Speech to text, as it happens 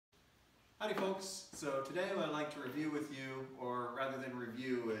Howdy folks, so today what I'd like to review with you, or rather than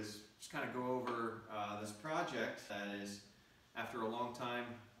review, is just kind of go over this project that is, after a long time,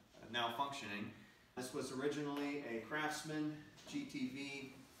 now functioning. This was originally a Craftsman GTV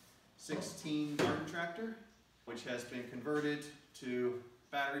 16 garden tractor, which has been converted to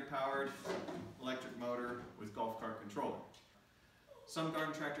battery powered electric motor with golf cart controller. Some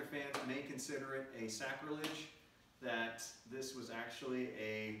garden tractor fans may consider it a sacrilege that this was actually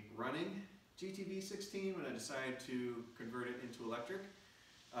a running GTV 16 when I decided to convert it into electric.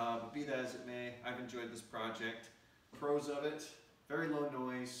 But be that as it may, I've enjoyed this project. Pros of it, very low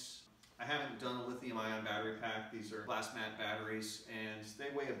noise. I haven't done a lithium-ion battery pack. These are glass mat batteries, and they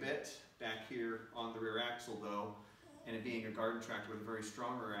weigh a bit back here on the rear axle though, and it being a garden tractor with a very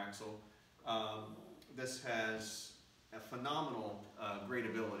strong rear axle, this has a phenomenal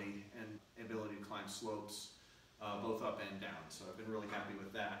gradability and ability to climb slopes both up and down, so I've been really happy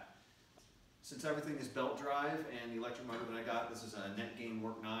with that. Since everything is belt drive and the electric motor that I got, this is a Net Gain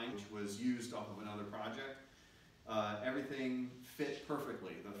Work 9, which was used off of another project. Everything fit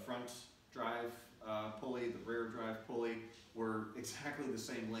perfectly. The front drive pulley, the rear drive pulley were exactly the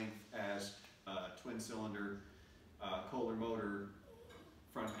same length as twin cylinder Kohler motor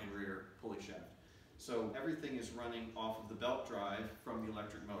front and rear pulley shaft. So everything is running off of the belt drive from the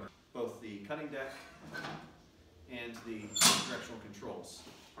electric motor. Both the cutting deck and the directional controls.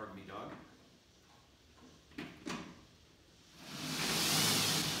 Pardon me, dog.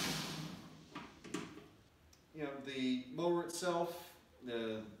 You know, the mower itself,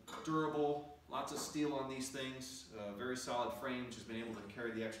 durable, lots of steel on these things, very solid frame, which has been able to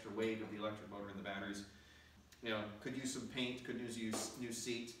carry the extra weight of the electric motor and the batteries. You know, could use some paint, could use new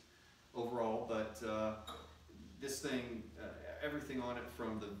seat overall, but this thing, everything on it,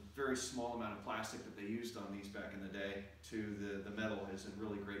 from the very small amount of plastic that they used on these back in the day to the metal, is in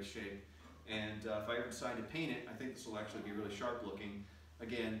really great shape. And if I ever decide to paint it, I think this will actually be really sharp looking.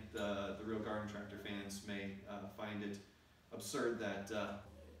 Again, the real garden tractor fans may find it absurd that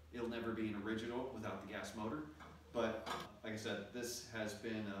it'll never be an original without the gas motor. But like I said, this has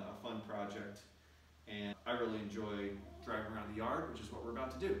been a fun project, and I really enjoy driving around the yard, which is what we're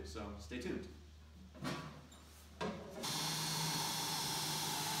about to do. So stay tuned.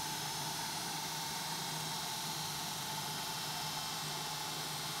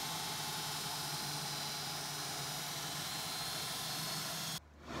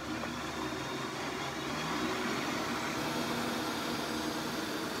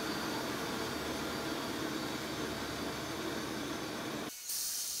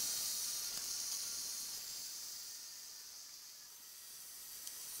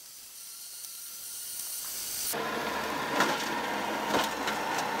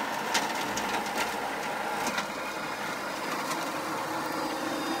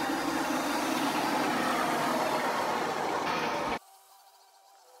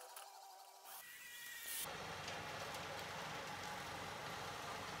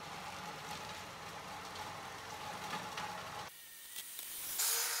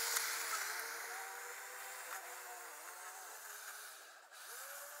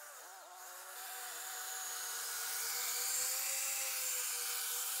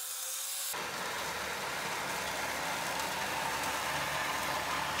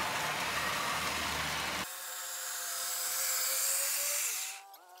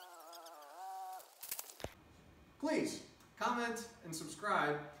 Please comment and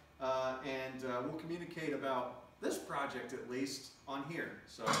subscribe, and we'll communicate about this project at least on here.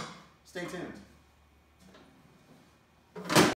 So stay tuned.